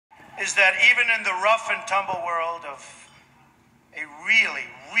is that even in the rough and tumble world of a really,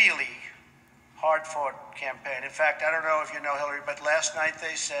 really hard-fought campaign. In fact, I don't know if you know Hillary, but last night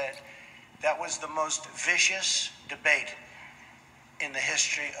they said that was the most vicious debate in the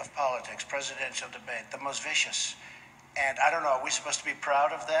history of politics, presidential debate, the most vicious. And I don't know, are we supposed to be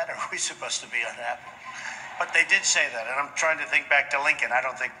proud of that, or are we supposed to be unhappy? But they did say that, and I'm trying to think back to Lincoln. I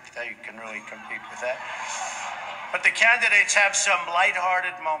don't think they can really compete with that. But the candidates have some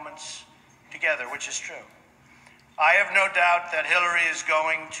lighthearted moments together, which is true. I have no doubt that Hillary is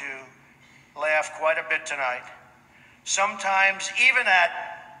going to laugh quite a bit tonight, sometimes even at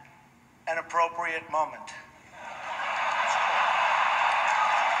an appropriate moment.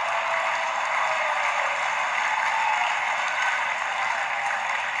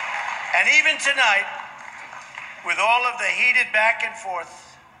 And even tonight, with all of the heated back and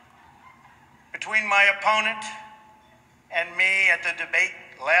forth between my opponent and me at the debate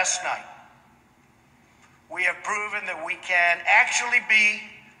last night, we have proven that we can actually be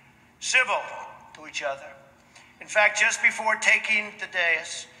civil to each other. In fact, just before taking the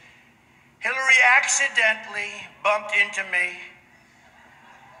dais, Hillary accidentally bumped into me,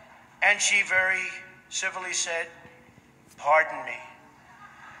 and she very civilly said, "Pardon me."